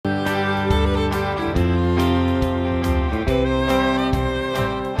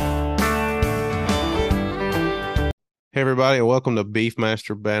Hey everybody, and welcome to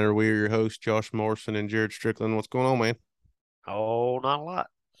Beefmaster Banner. We're your hosts, Josh Morrison and Jared Strickland. What's going on, man? Oh, not a lot.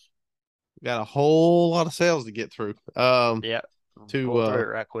 Got a whole lot of sales to get through. Yeah. To Pull through uh it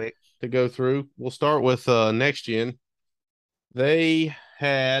right quick. to go through. We'll start with next gen. They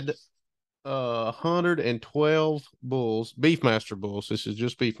had 112 bulls, Beefmaster bulls. This is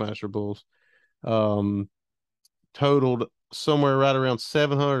just Beefmaster bulls. Um, totaled somewhere right around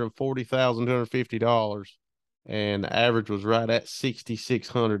 $740,250, and the average was right at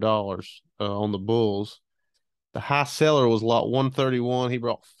 $6,600 on the bulls. The high seller was lot 131. He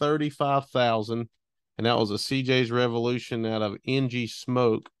brought 35,000, and that was a CJ's Revolution out of NG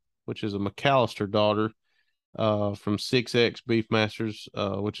Smoke, which is a McAllister daughter from 6X Beefmasters,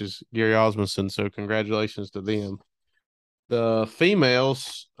 which is Gary Osmondson. So congratulations to them. The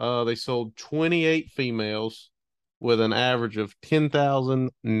females, they sold 28 females with an average of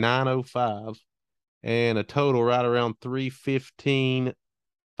 10,905 and a total right around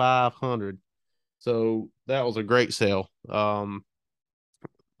 315,500. So that was a great sale.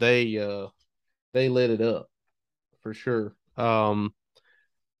 They uh they lit it up for sure. Go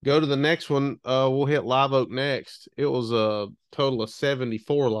to the next one. We'll hit Live Oak next. It was a total of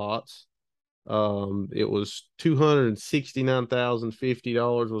 74 lots. It was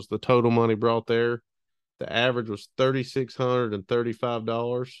 $269,050 was the total money brought there. The average was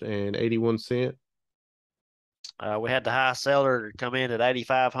 $3,635.81. We had the high seller come in at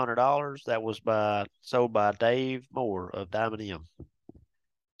 $8,500. That was sold by Dave Moore of Diamond M.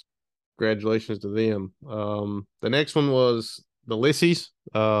 Congratulations to them. The next one was the Lissies.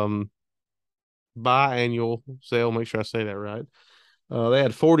 Biannual sale. Make sure I say that right. They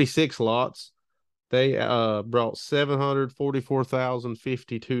had 46 lots. They brought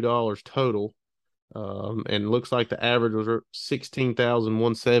 $744,052 total. And looks like the average was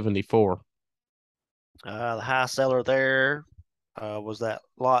 16,174. The high seller there was that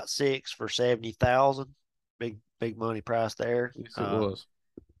lot six for 70,000. Big money price there. Yes, it was.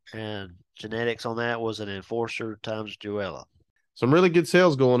 And genetics on that was an Enforcer times Joella. Some really good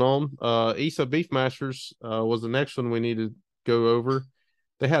sales going on. Isa Beefmasters was the next one we needed to go over.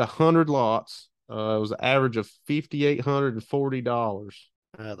 They had 100 lots. It was an average of $5,840.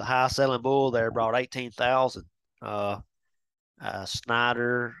 The high selling bull there brought 18,000.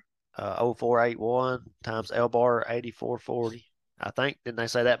 Snyder 0481 times L bar 8440. I think didn't they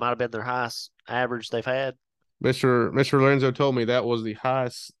say that might have been their highest average they've had? Mr. Lorenzo told me that was the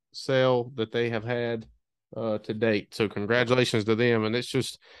highest sale that they have had to date. So Yep. congratulations to them, and it's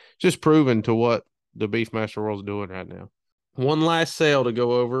just proven to what the Beefmaster world's doing right now. One last sale to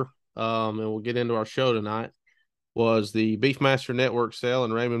go over, and we'll get into our show tonight. Was the Beefmaster Network sale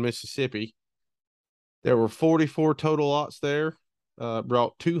in Raymond, Mississippi. There were 44 total lots there.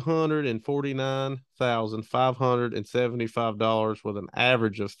 Brought $249,575 with an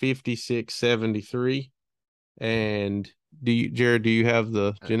average of 5673. And Jared, do you have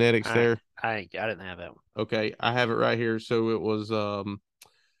the genetics I there? I didn't have that one. Okay, I have it right here. So it was a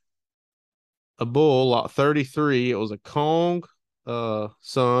bull, lot 33. It was a Kong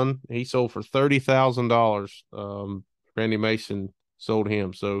son. He sold for $30,000. Randy Mason sold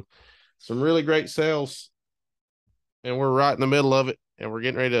him. So some really great sales, and we're right in the middle of it, and we're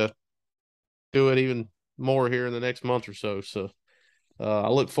getting ready to do it even more here in the next month or so. So I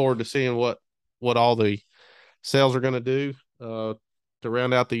look forward to seeing what all the sales are going to do to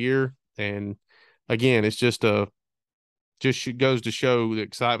round out the year. And again, it's just goes to show the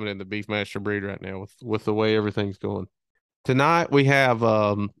excitement in the Beefmaster breed right now with the way everything's going. Tonight we have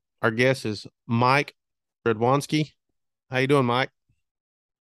our guest is Mike Radwanski. How you doing, Mike?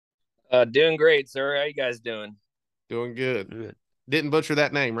 Doing great, sir. How you guys doing? Doing good. Good. Didn't butcher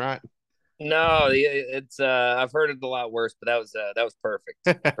that name, right? No, it's I've heard it a lot worse, but that was perfect.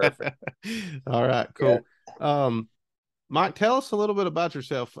 Perfect. All right, Yeah. cool. Um, Mike, tell us a little bit about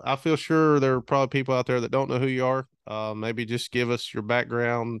yourself. I feel sure there are probably people out there that don't know who you are. Maybe just give us your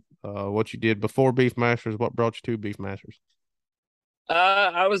background, what you did before Beefmasters, what brought you to Beefmasters.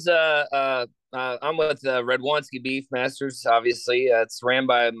 I was I'm with Radwanski Beef Masters. Obviously, it's ran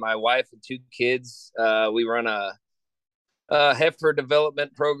by my wife and two kids. We run a heifer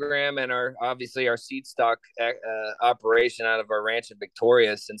development program and our seed stock operation out of our ranch in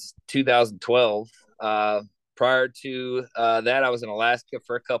Victoria since 2012. Prior to that, I was in Alaska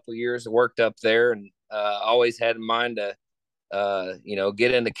for a couple of years. Worked up there and always had in mind to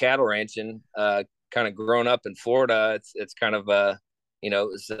get into cattle ranching. Kind of grown up in Florida, it's kind of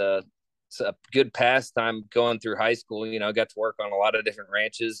it's a good pastime going through high school. I got to work on a lot of different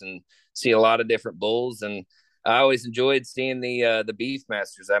ranches and see a lot of different bulls, and I always enjoyed seeing the Beef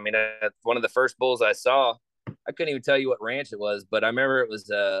Masters. I mean, one of the first bulls I saw I couldn't even tell you what ranch it was, but I remember it was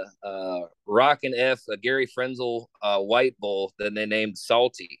a Rockin' F, a Gary Frenzel white bull that they named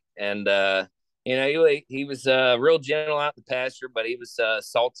Salty. And, he was real gentle out in the pasture, but he was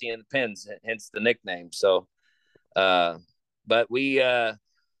salty in the pens, hence the nickname. So, but we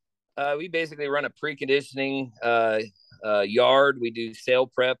basically run a preconditioning yard. We do sale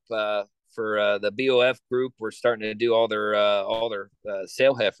prep for the BOF group. We're starting to do all their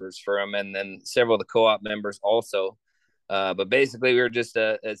sale heifers for them, and then several of the co-op members also. But basically, we're just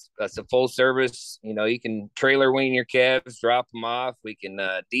it's a full service. You can trailer wean your calves, drop them off. We can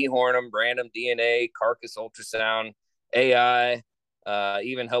dehorn them, brand them, DNA, carcass ultrasound, AI,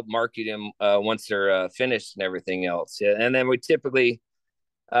 even help market them once they're finished and everything else. Yeah, and then we typically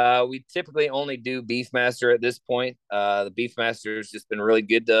only do Beefmaster at this point. The Beefmaster has just been really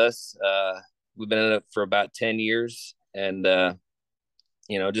good to us. We've been in it for about 10 years, and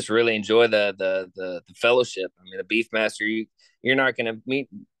just really enjoy the fellowship. I mean, the Beefmaster, you're not going to meet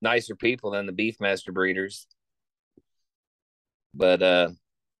nicer people than the Beefmaster breeders. But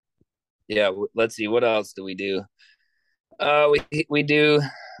yeah, let's see, what else do we do? We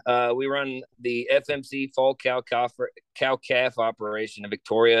run the FMC fall cow calf operation in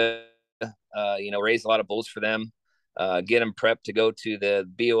Victoria. Raise a lot of bulls for them. Get them prepped to go to the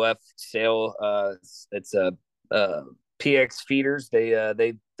BOF sale. It's a PX feeders.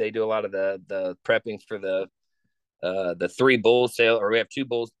 They do a lot of the prepping for the three bull sale, or we have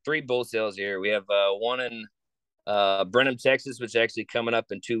three bull sales here. We have one in Brenham, Texas, which is actually coming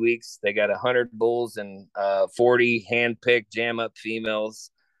up in 2 weeks. They got 100 bulls and 40 hand-picked jam-up females.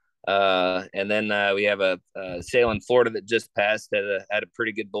 And then we have a sale in Florida that just passed, had a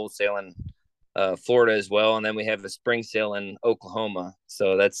pretty good bull sale in Florida as well. And then we have a spring sale in Oklahoma.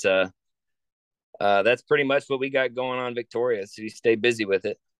 So that's pretty much what we got going on in Victoria. So you stay busy with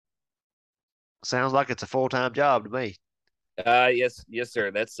it. Sounds like it's a full-time job to me. Yes,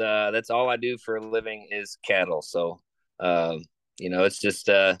 sir. That's all I do for a living is cattle. So, it's just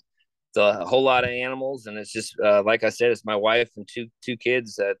it's a whole lot of animals, and it's just like I said, it's my wife and two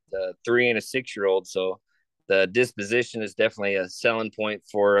kids, at 3 and a 6-year-old. So the disposition is definitely a selling point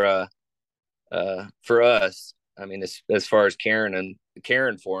for us. I mean, as far as caring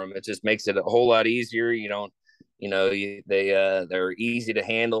for them, it just makes it a whole lot easier. They're easy to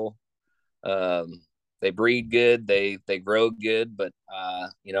handle. They breed good, they grow good, but I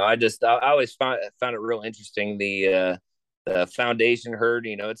always found it real interesting, the foundation herd.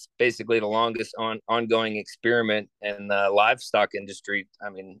 It's basically the longest ongoing experiment in the livestock industry, I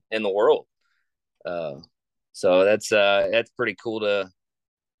mean, in the world. So that's pretty cool to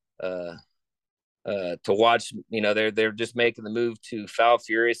watch. They're just making the move to fowl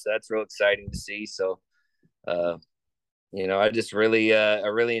fury, so that's real exciting to see. So I just I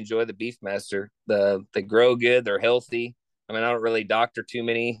really enjoy the Beefmaster. They grow good, they're healthy. I mean, I don't really doctor too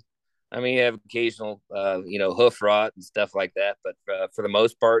many. I mean, you have occasional hoof rot and stuff like that, but for the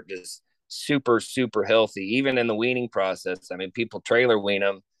most part, just super, super healthy. Even in the weaning process, I mean, people trailer wean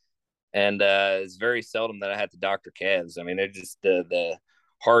them, and it's very seldom that I have to doctor calves. I mean, they're just the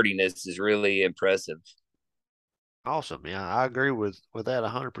hardiness is really impressive. Awesome. Yeah, I agree with that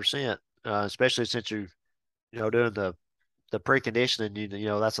 100%. Especially since doing the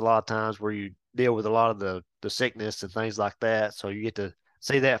preconditioning, that's a lot of times where you deal with a lot of the sickness and things like that. So you get to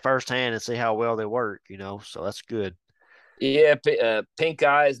see that firsthand and see how well they work, so that's good. Yeah, pink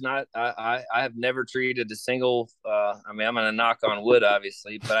eye is not. I have never treated a single. I mean, I'm gonna knock on wood,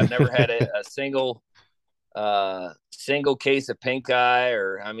 obviously, but I've never had a single case of pink eye.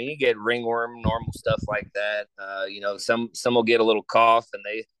 Or I mean, you get ringworm, normal stuff like that. Some will get a little cough, and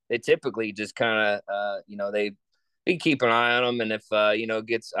they typically just kind of you keep an eye on them, and if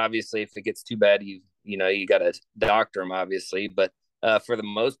if it gets too bad, you got to doctor them, obviously. But for the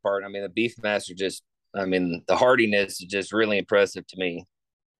most part, I mean, the Beefmaster the hardiness is just really impressive to me.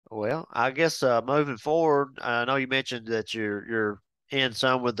 Well, I guess moving forward, I know you mentioned that you're in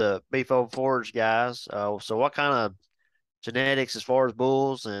some with the Beef On Forage guys. So what kind of genetics as far as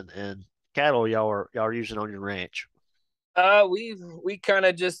bulls and cattle y'all are using on your ranch? We kind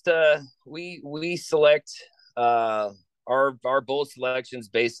of just we select our bull selections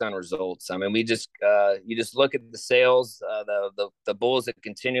based on results. I mean, we just you just look at the sales, the bulls that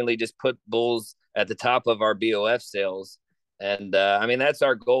continually just put bulls at the top of our BOF sales. And I mean, that's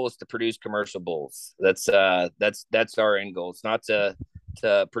our goal, is to produce commercial bulls. That's our end goal. It's not to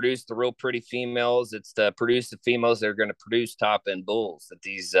produce the real pretty females. It's to produce the females that are going to produce top end bulls. That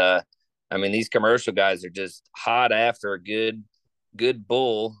these commercial guys are just hot after a good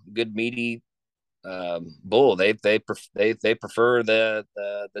bull, good meaty bull. They prefer the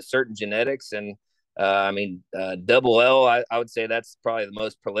certain genetics, and Double L, I would say that's probably the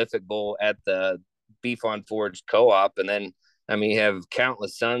most prolific bull at the Beef on Forage co-op. And then, you have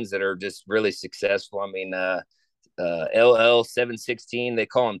countless sons that are just really successful. LL 716, they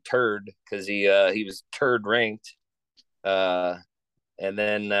call him Turd because he was Turd ranked. And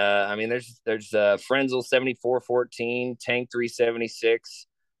then there's Frenzel 7414, Tank 376,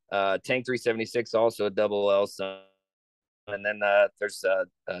 Tank 376 also a double L son. And then there's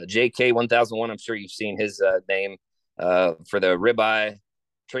JK 1001. I'm sure you've seen his name for the ribeye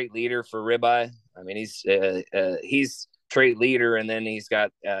trait leader for ribeye. He's trait leader, and then he's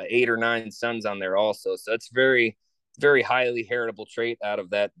got 8 or 9 sons on there also. So it's very, very highly heritable trait out of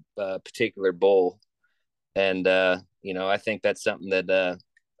that particular bull. And I think that's something that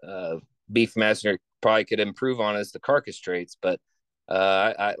Beefmaster probably could improve on is the carcass traits. But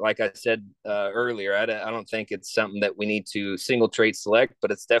like I said earlier, I don't think it's something that we need to single trait select,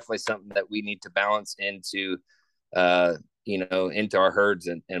 but it's definitely something that we need to balance into our herds,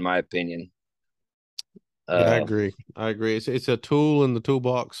 in my opinion. Yeah, I agree. It's a tool in the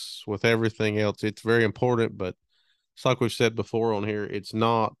toolbox with everything else. It's very important, but it's like we've said before on here. It's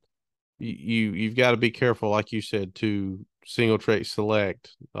not. You've got to be careful, like you said, to single trait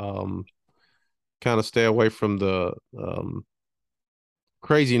select. Kind of stay away from the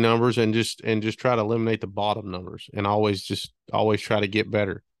crazy numbers and just try to eliminate the bottom numbers and always try to get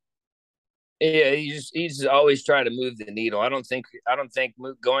better. Yeah, you just always try to move the needle. I don't think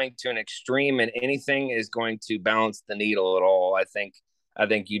going to an extreme in anything is going to balance the needle at all. I think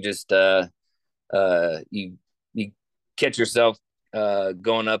you just you catch yourself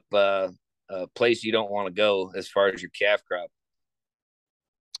going up a place you don't want to go as far as your calf crop.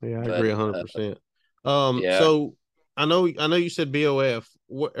 Yeah, I agree 100%. Yeah. So I know you said BOF.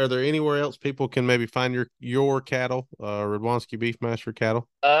 Are there anywhere else people can maybe find your cattle, Radwanski Beefmaster cattle?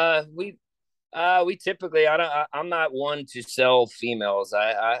 We typically, I'm not one to sell females.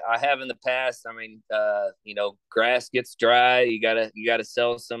 I have in the past. Grass gets dry. You gotta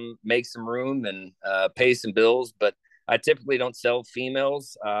sell some, make some room, and pay some bills. But I typically don't sell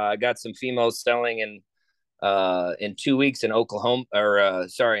females. I got some females selling in 2 weeks in Oklahoma,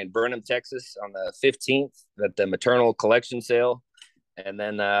 in Burnham, Texas, on the 15th at the maternal collection sale, and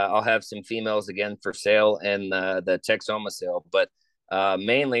then I'll have some females again for sale in the Texoma sale. But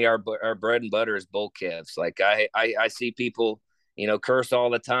mainly our bread and butter is bull calves. Like I see people, curse all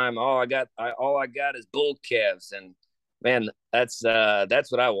the time. Oh, all I got is bull calves, and man, that's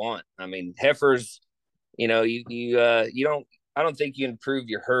what I want. Heifers, you don't. I don't think you improve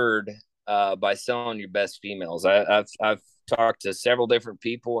your herd by selling your best females. I've talked to several different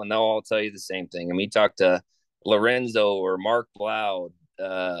people, and they'll all tell you the same thing. Talk to Lorenzo or Mark Blau,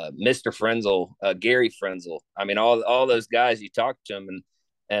 Mr. Frenzel, Gary Frenzel. All those guys, you talk to them,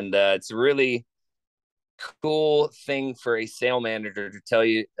 and it's a really cool thing for a sale manager to tell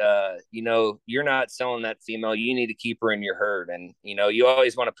you, you're not selling that female. You need to keep her in your herd. And, you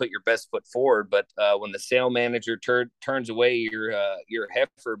always want to put your best foot forward. But when the sale manager turns away your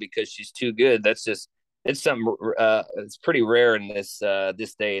heifer because she's too good, it's something, it's pretty rare in this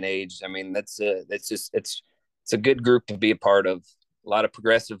day and age. It's a good group to be a part of. A lot of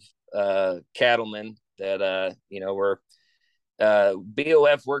progressive cattlemen that, we're,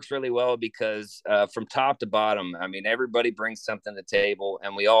 BOF works really well because from top to bottom, everybody brings something to the table,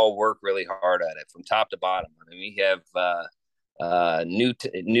 and we all work really hard at it from top to bottom. We have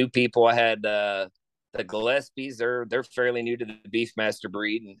new people. I had the Gillespies. They're fairly new to the Beefmaster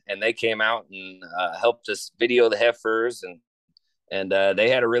breed, and they came out and helped us video the heifers, and they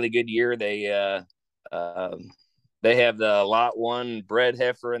had a really good year. They have the lot 1 bred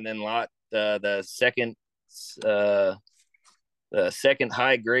heifer, and then the second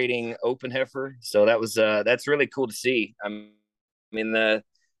high grading open heifer. So that's really cool to see. Then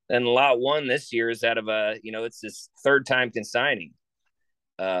lot 1 this year is out of it's his 3rd time consigning.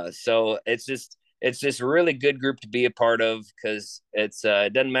 So it's just a really good group to be a part of, because it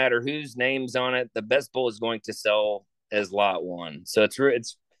doesn't matter whose name's on it. The best bull is going to sell as lot 1. So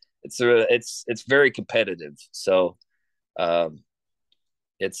it's very competitive. So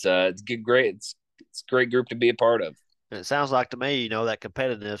it's great. It's a great group to be a part of. And it sounds like to me, that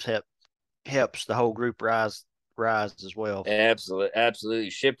competitiveness helps the whole group rise as well. Absolutely.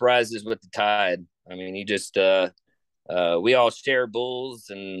 Ship rises with the tide. You just we all share bulls,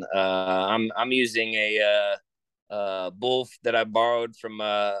 and I'm using a bull that I borrowed from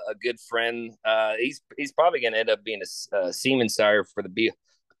a good friend. He's probably going to end up being a semen sire for the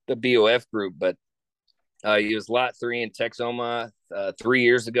BOF group, but he was lot 3 in Texoma 3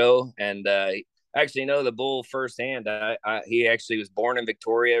 years ago, and I actually know the bull firsthand. He actually was born in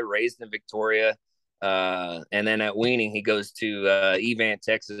Victoria, raised in Victoria. And then at weaning, he goes to Evant,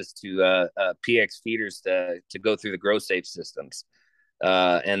 Texas, to PX feeders to go through the grow safe systems.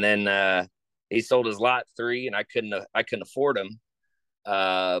 And then he sold his lot 3, and I couldn't afford him.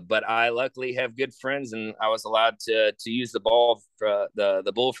 But I luckily have good friends, and I was allowed to use the bull for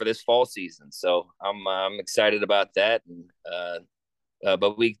this fall season. So I'm excited about that. And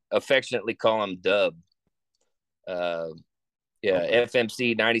but we affectionately call him Dub. Yeah,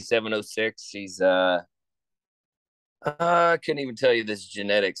 FMC 9706. He's I couldn't even tell you this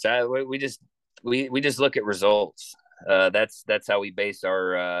genetics. We just look at results. That's how we base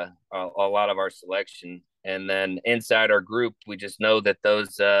our a lot of our selection. And then inside our group, we just know that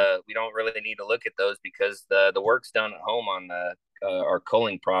those we don't really need to look at those because the work's done at home on our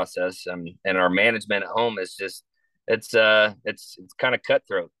culling process, and our management at home is just it's kind of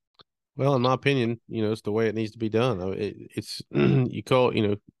cutthroat. Well, in my opinion, it's the way it needs to be done. It's you call,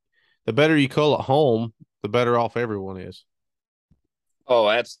 the better you cull at home, the better off everyone is. Oh,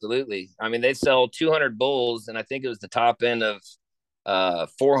 absolutely. I mean, they sell 200 bulls, and I think it was the top end of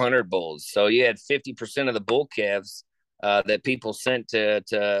 400 bulls. So you had 50% of the bull calves that people sent to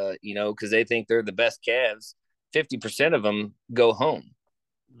because they think they're the best calves. 50% of them go home.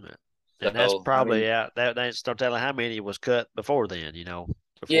 And that's probably that they start telling how many was cut before then, before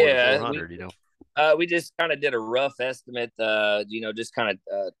the 400, we just kind of did a rough estimate, just kind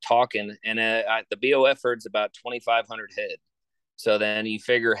of talking, and the BOF herd's about 2,500 head. So then you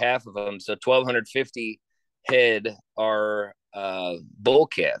figure half of them, so 1,250 head are bull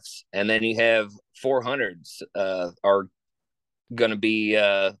calves, and then you have 400s are going to be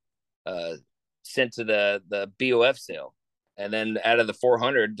sent to the BOF sale, and then out of the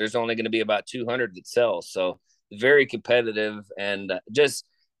 400, there's only going to be about 200 that sell. So very competitive, and just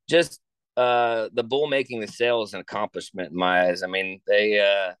the bull making the sale is an accomplishment in my eyes. I mean,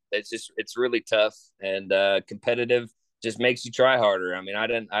 it's really tough and competitive. Just makes you try harder. I mean, I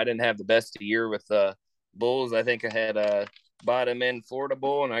didn't have the best year with bulls. I think I had a bottom end Florida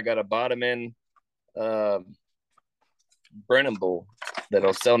bull, and I got a bottom end Brennan bull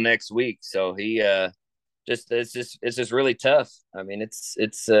that'll sell next week. So it's just really tough. I mean,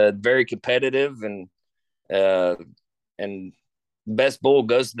 it's very competitive, and best bull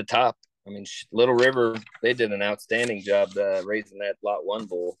goes to the top. I mean, Little River, they did an outstanding job raising that lot 1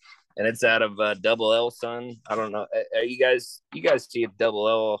 bull. And it's out of Double L, son. I don't know. You guys see a Double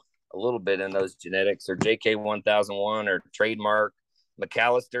L a little bit in those genetics, or JK 1001 or Trademark.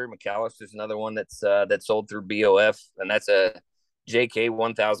 McAllister's another one that's sold through BOF, and that's a JK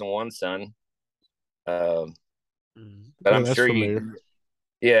 1001, son. But I'm sure familiar.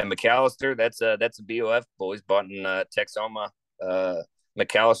 McAllister, that's a BOF bull. He's bought in Texoma,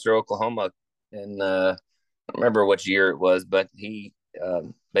 McAllister, Oklahoma, and I don't remember which year it was, but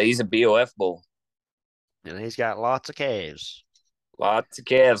but he's a BOF bull. And he's got lots of calves. Lots of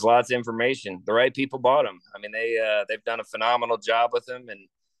calves, lots of information. The right people bought him. I mean, they've done a phenomenal job with him, and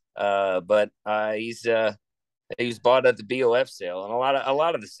but he was bought at the BOF sale, and a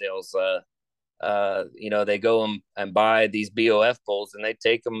lot of the sales, they go and buy these BOF bulls, and they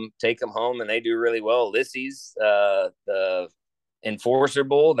take them home, and they do really well. Lissy's the Enforcer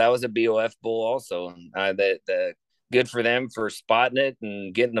bull, that was a BOF bull also. The good for them for spotting it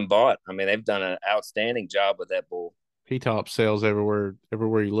and getting them bought. I mean, they've done an outstanding job with that bull. He top sales everywhere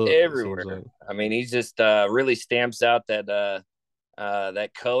you look. Everywhere. Like. I mean, he just really stamps out that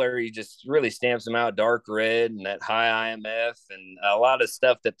color. He just really stamps them out dark red and that high IMF and a lot of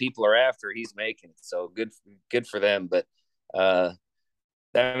stuff that people are after. He's making, so good for them. But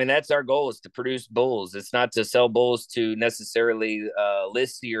I mean, that's our goal, is to produce bulls. It's not to sell bulls to necessarily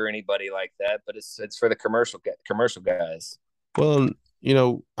Lissy or anybody like that, but it's for the commercial guys. Well,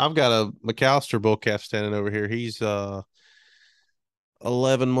 I've got a McAllister bull calf standing over here. He's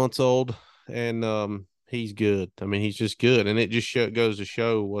 11 months old, and he's good. I mean, he's just good, and it just goes to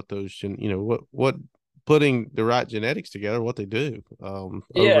show what those, what putting the right genetics together, what they do. Over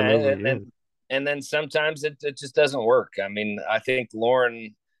and over again. And then sometimes it just doesn't work. I mean, I think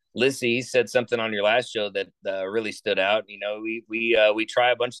Lauren Lissy said something on your last show that really stood out. We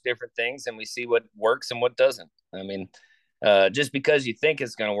try a bunch of different things, and we see what works and what doesn't. I mean, just because you think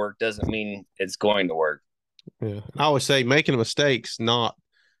it's going to work doesn't mean it's going to work. Yeah, I always say making mistakes not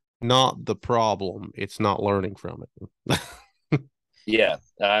the problem. It's not learning from it. Yeah,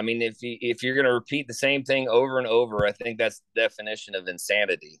 I mean, if you're going to repeat the same thing over and over, I think that's the definition of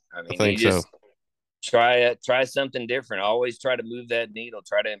insanity. I mean, you just try something different. Always try to move that needle.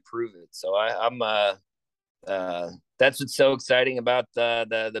 Try to improve it. So I'm that's what's so exciting about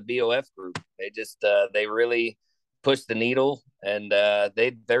the BOF group. They just they really push the needle, and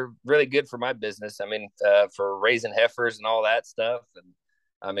they're really good for my business. I mean, for raising heifers and all that stuff. And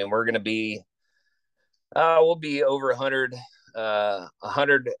I mean, we're going to be we'll be over 100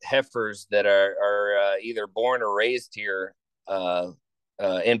 heifers that are either born or raised here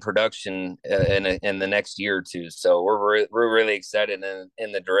in production in the next year or two. So we're really excited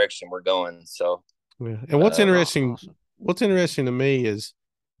in the direction we're going. So yeah. And what's interesting to me is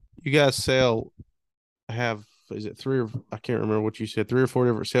you guys have is it I can't remember what you said, 3 or 4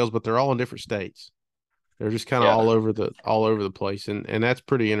 different sales, but they're all in different states. They're just kind of yeah. all over the place, and that's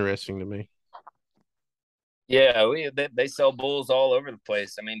pretty interesting to me. Yeah, they sell bulls all over the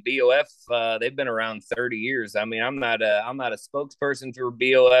place. I mean, BOF they've been around 30 years. I mean, I'm not a spokesperson for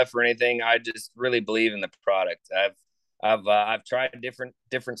BOF or anything. I just really believe in the product. I've tried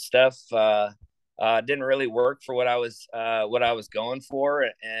different stuff. Didn't really work for what I was going for,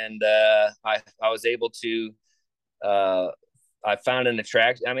 and I was able to I found an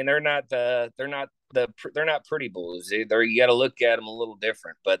attraction. I mean, they're not pretty bulls. You got to look at them a little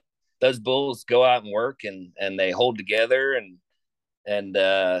different, but those bulls go out and work, and they hold together, and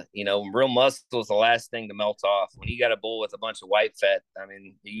real muscle is the last thing to melt off. When you got a bull with a bunch of white fat, I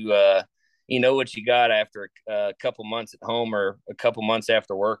mean, you know what you got after a couple months at home or a couple months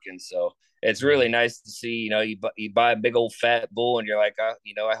after working. So it's really nice to see. You buy a big old fat bull, and you're like, I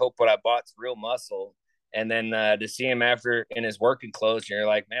hope what I bought's real muscle. And then to see him after in his working clothes, you're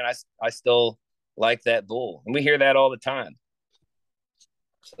like, man, I still like that bull. And we hear that all the time.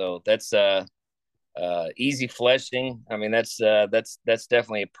 So that's easy fleshing. I mean, that's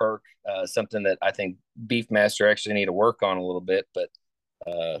definitely a perk, something that I think Beefmaster actually need to work on a little bit. But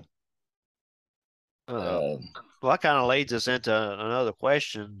well, that kind of leads us into another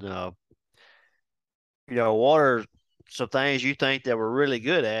question. What are some things you think that we're really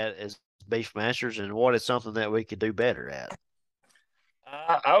good at as Beefmasters, and what is something that we could do better at?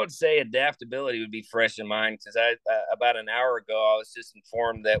 I would say adaptability would be fresh in mind, because about an hour ago I was just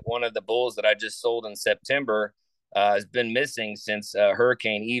informed that one of the bulls that I just sold in September has been missing since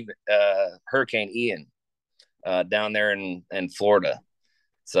Hurricane Ian down there in Florida.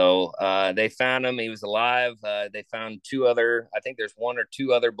 So they found him; he was alive. They found I think there's 1 or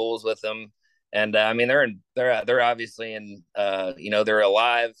 2 other bulls with him, and I mean they're obviously in they're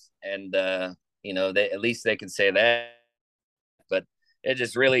alive, and they at least they can say that. But it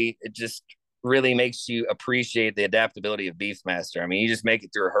just really makes you appreciate the adaptability of Beefmaster. I mean, you just make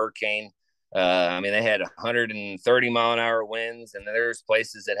it through a hurricane. I mean, they had 130-mile-an-hour winds, and there's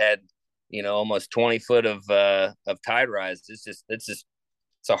places that had almost 20 foot of tide rise.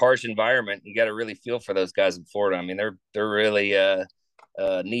 It's a harsh environment. You got to really feel for those guys in Florida. I mean, they're really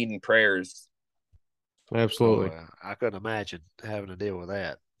needing prayers. Absolutely. I couldn't imagine having to deal with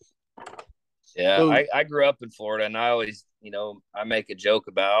that. Yeah, so, I grew up in Florida, and I always, I make a joke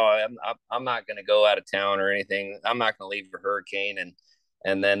about, I'm not going to go out of town or anything. I'm not going to leave a hurricane.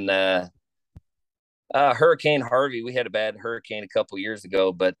 And then Hurricane Harvey, we had a bad hurricane a couple years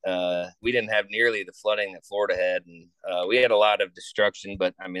ago, but we didn't have nearly the flooding that Florida had. And we had a lot of destruction,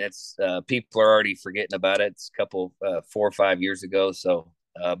 but I mean, it's people are already forgetting about it. It's a couple, 4 or 5 years ago. So,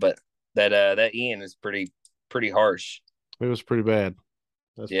 but that Ian is pretty harsh. It was pretty bad.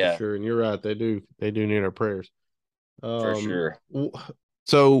 That's for sure. And you're right. They do need our prayers. For sure.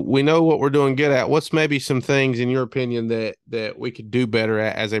 So we know what we're doing good at. What's maybe some things in your opinion that we could do better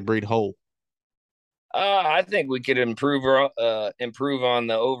at as a breed whole? I think we could improve on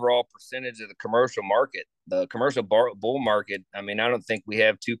the overall percentage of the commercial market, the commercial bull market. I mean, I don't think we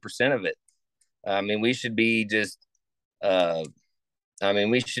have 2% of it. I mean, we should be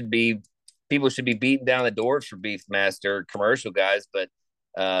people should be beating down the doors for Beefmaster commercial guys, but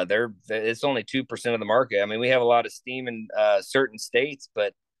it's only 2% of the market. I mean, we have a lot of steam in certain states,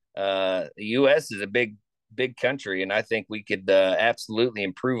 but the U.S. is a big country, and I think we could absolutely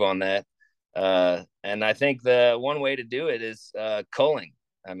improve on that. And I think the one way to do it is culling.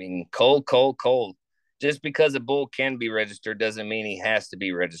 I mean, cull. Just because a bull can be registered doesn't mean he has to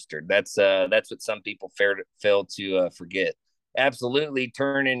be registered. That's what some people fail to forget. Absolutely,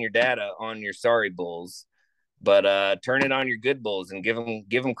 turn in your data on your sorry bulls, but turn it on your good bulls and give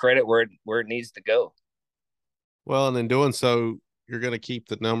them credit where it needs to go. Well, and in doing so, you're going to keep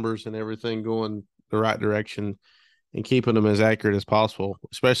the numbers and everything going the right direction and keeping them as accurate as possible,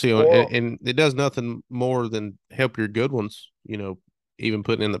 especially and it does nothing more than help your good ones, even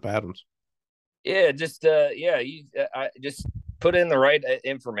putting in the patterns. Yeah, just just put in the right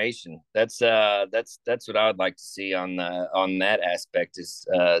information. That's what I would like to see on that aspect is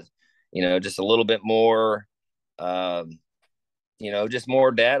just a little bit more just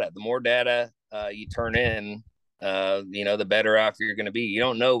more data. The more data you turn in, the better off you're going to be. You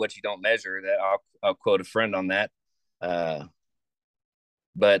don't know what you don't measure. That I'll quote a friend on that.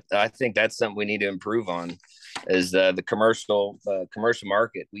 But I think that's something we need to improve on is the commercial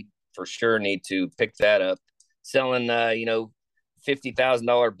market. We for sure need to pick that up. Selling,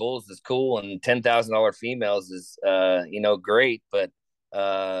 $50,000 bulls is cool, and $10,000 females is, great. But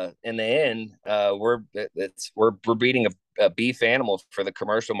in the end, we're breeding a beef animal for the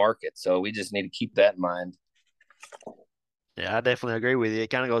commercial market. So we just need to keep that in mind. Yeah, I definitely agree with you. It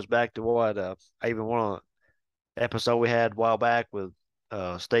kind of goes back to what I even one of the episode we had a while back with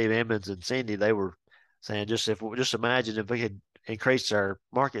Steve Emmons and Cindy. They were saying just imagine if we could increase our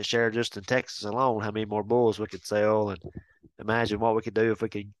market share just in Texas alone, how many more bulls we could sell, and imagine what we could do if we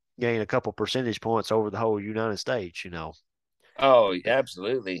could gain a couple percentage points over the whole United States. Oh,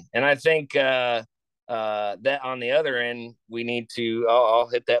 absolutely. And I think that on the other end, we need to. I'll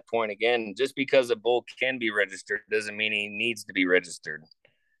hit that point again. Just because a bull can be registered doesn't mean he needs to be registered.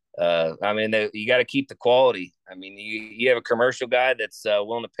 You got to keep the quality. I mean, you have a commercial guy that's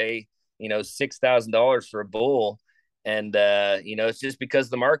willing to pay, $6,000 for a bull, and it's just because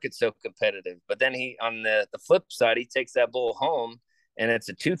the market's so competitive. But then he, on the flip side, he takes that bull home, and it's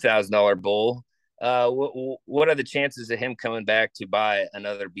a $2,000 bull. What are the chances of him coming back to buy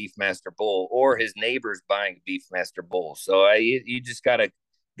another Beefmaster bull, or his neighbors buying a Beefmaster bull? So you just gotta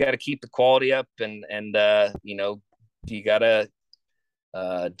keep the quality up, and you gotta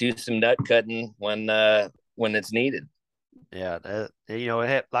do some nut cutting when it's needed. Yeah,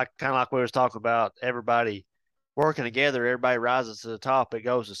 it like kind of like we was talking about, everybody working together, everybody rises to the top. It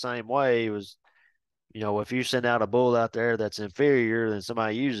goes the same way. It was, if you send out a bull out there that's inferior, then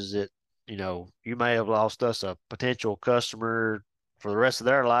somebody uses it, you may have lost us a potential customer for the rest of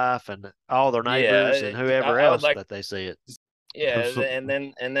their life, and all their neighbors and whoever I would else like, that they see it. yeah, and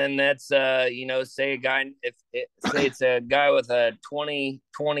then that's say a guy, say it's a guy with a 20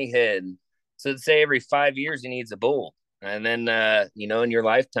 head. So say every 5 years he needs a bull. And then in your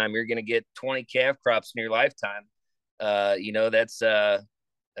lifetime you're going to get 20 calf crops in your lifetime. That's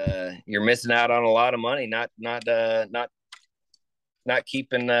you're missing out on a lot of money, not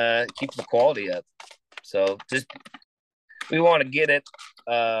keeping the quality up. So just we want to get it,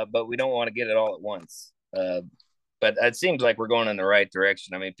 but we don't want to get it all at once. But it seems like we're going in the right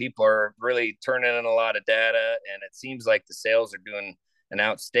direction. I mean, people are really turning in a lot of data, and it seems like the sales are doing an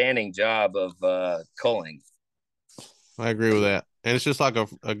outstanding job of culling. I agree with that. And it's just like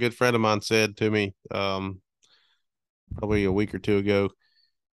a good friend of mine said to me probably a week or two ago.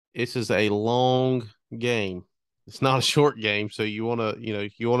 This is a long game. It's not a short game. So you want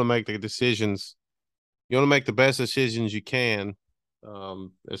to make the decisions. You want to make the best decisions you can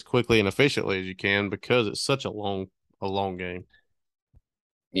as quickly and efficiently as you can, because it's such a long game.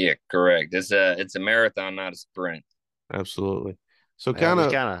 Yeah, correct. It's a marathon, not a sprint. Absolutely. So kind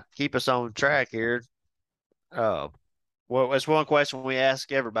of keep us on track here. Well, it's one question we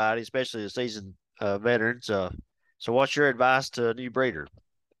ask everybody, especially the seasoned veterans. So what's your advice to a new breeder?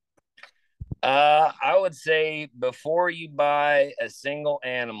 I would say before you buy a single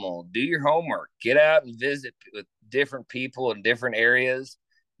animal, do your homework. Get out and visit with different people in different areas.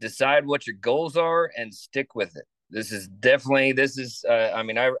 Decide what your goals are and stick with it. I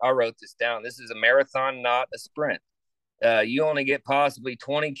wrote this down. This is a marathon, not a sprint. You only get possibly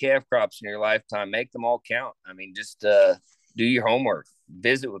 20 calf crops in your lifetime. Make them all count. I mean, just do your homework,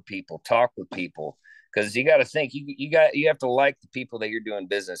 visit with people, talk with people, because you got to think you have to like the people that you're doing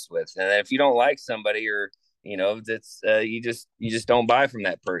business with. And if you don't like somebody, or that's you just don't buy from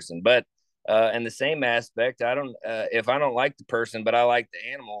that person. But in the same aspect, I don't if I don't like the person, but I like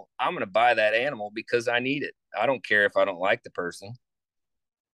the animal, I'm going to buy that animal because I need it. I don't care if I don't like the person.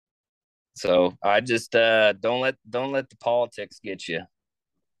 So I just don't let the politics get you.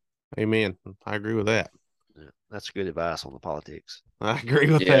 Amen. I agree with that. Yeah, that's good advice on the politics. I agree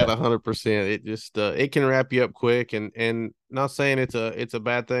with that 100%. It just it can wrap you up quick, and not saying it's a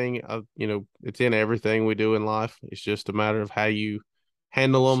bad thing. It's in everything we do in life. It's just a matter of how you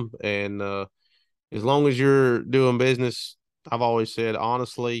handle them, and as long as you're doing business, I've always said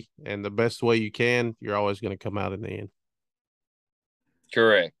honestly and the best way you can, you're always going to come out in the end.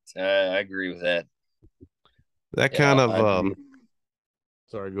 Correct. I agree with that. That kind of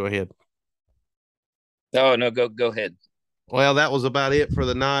sorry, go ahead. Oh, no, go ahead. Well, that was about it for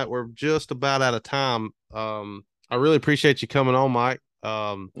the night. We're just about out of time. I really appreciate you coming on, Mike. It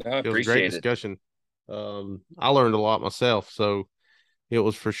was a great discussion. I learned a lot myself, so it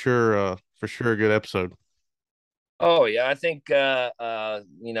was for sure a good episode. Oh yeah, I think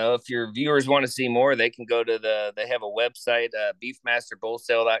if your viewers want to see more, they can go to they have a website,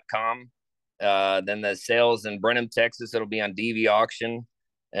 beefmasterbullsale.com. Then the sales in Brenham, Texas, it'll be on DV auction.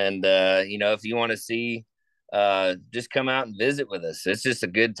 And if you want to see, just come out and visit with us. It's just a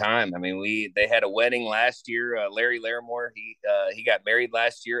good time. I mean, they had a wedding last year. Larry Larimore, he got married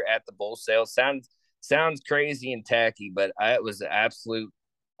last year at the bull sale. Sounds crazy and tacky, but it was an absolute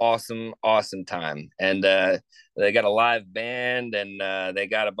awesome time. And they got a live band, and they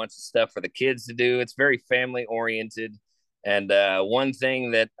got a bunch of stuff for the kids to do. It's very family oriented. And one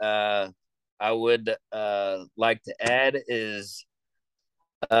thing that I would like to add is,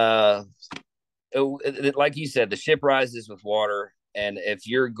 like you said, the ship rises with water. And if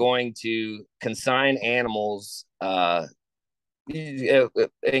you're going to consign animals,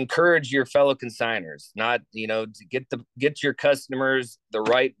 encourage your fellow consigners, not, to get your customers the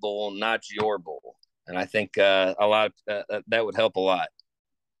right bull, not your bull. And I think a lot that would help a lot.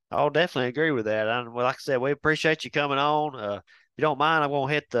 I'll definitely agree with that. Well, like I said, we appreciate you coming on. If you don't mind, I'm going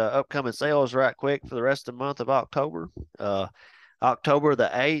to hit the upcoming sales right quick for the rest of the month of October. October the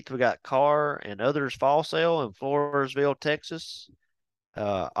 8th, we got Carr and Others Fall Sale in Floresville, Texas.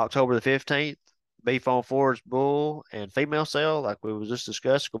 October the 15th, Beef on Forage Bull and Female Sale, like we was just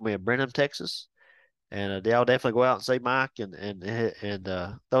discussed, going to be in Brenham, Texas. And I'll definitely go out and see Mike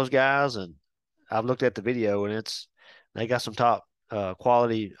and those guys. And I've looked at the video, and they got some top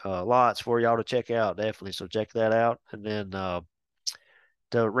quality lots for y'all to check out, definitely. So check that out. And then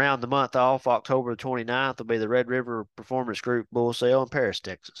to round the month off, October 29th will be the Red River Performance Group Bull Sale in Paris,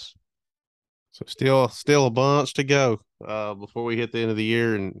 Texas. So still a bunch to go before we hit the end of the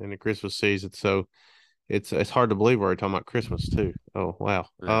year and the Christmas season. So it's hard to believe we're already talking about Christmas too. Oh wow.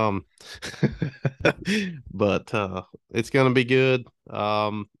 Yeah. But it's gonna be good.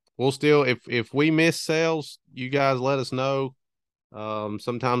 We'll still, if we miss sales, you guys let us know.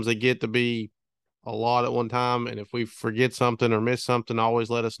 Sometimes they get to be a lot at one time, and if we forget something or miss something, always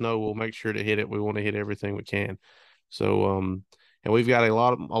let us know. We'll make sure to hit it. We want to hit everything we can. So and we've got a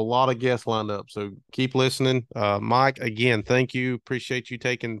lot of guests lined up, so keep listening. Mike, again, thank you. Appreciate you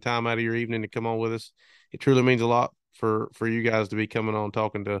taking the time out of your evening to come on with us. It truly means a lot for you guys to be coming on,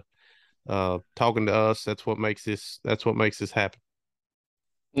 talking to us. That's what makes this happen.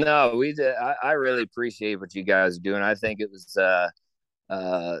 No, I really appreciate what you guys are doing. I think it was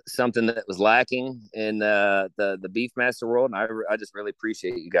something that was lacking in the Beefmaster world, and I just really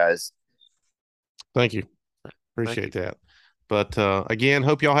appreciate you guys. Thank you. Appreciate that. But again,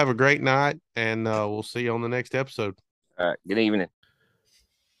 hope y'all have a great night, and we'll see you on the next episode. All right. Good evening.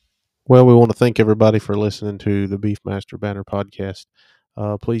 Well, we want to thank everybody for listening to the Beefmaster Banner podcast.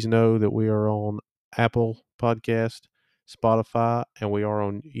 Please know that we are on Apple Podcast, Spotify, and we are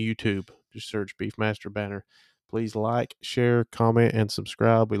on YouTube. Just search Beefmaster Banner. Please like, share, comment, and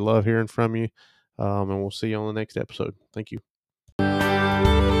subscribe. We love hearing from you, and we'll see you on the next episode. Thank you.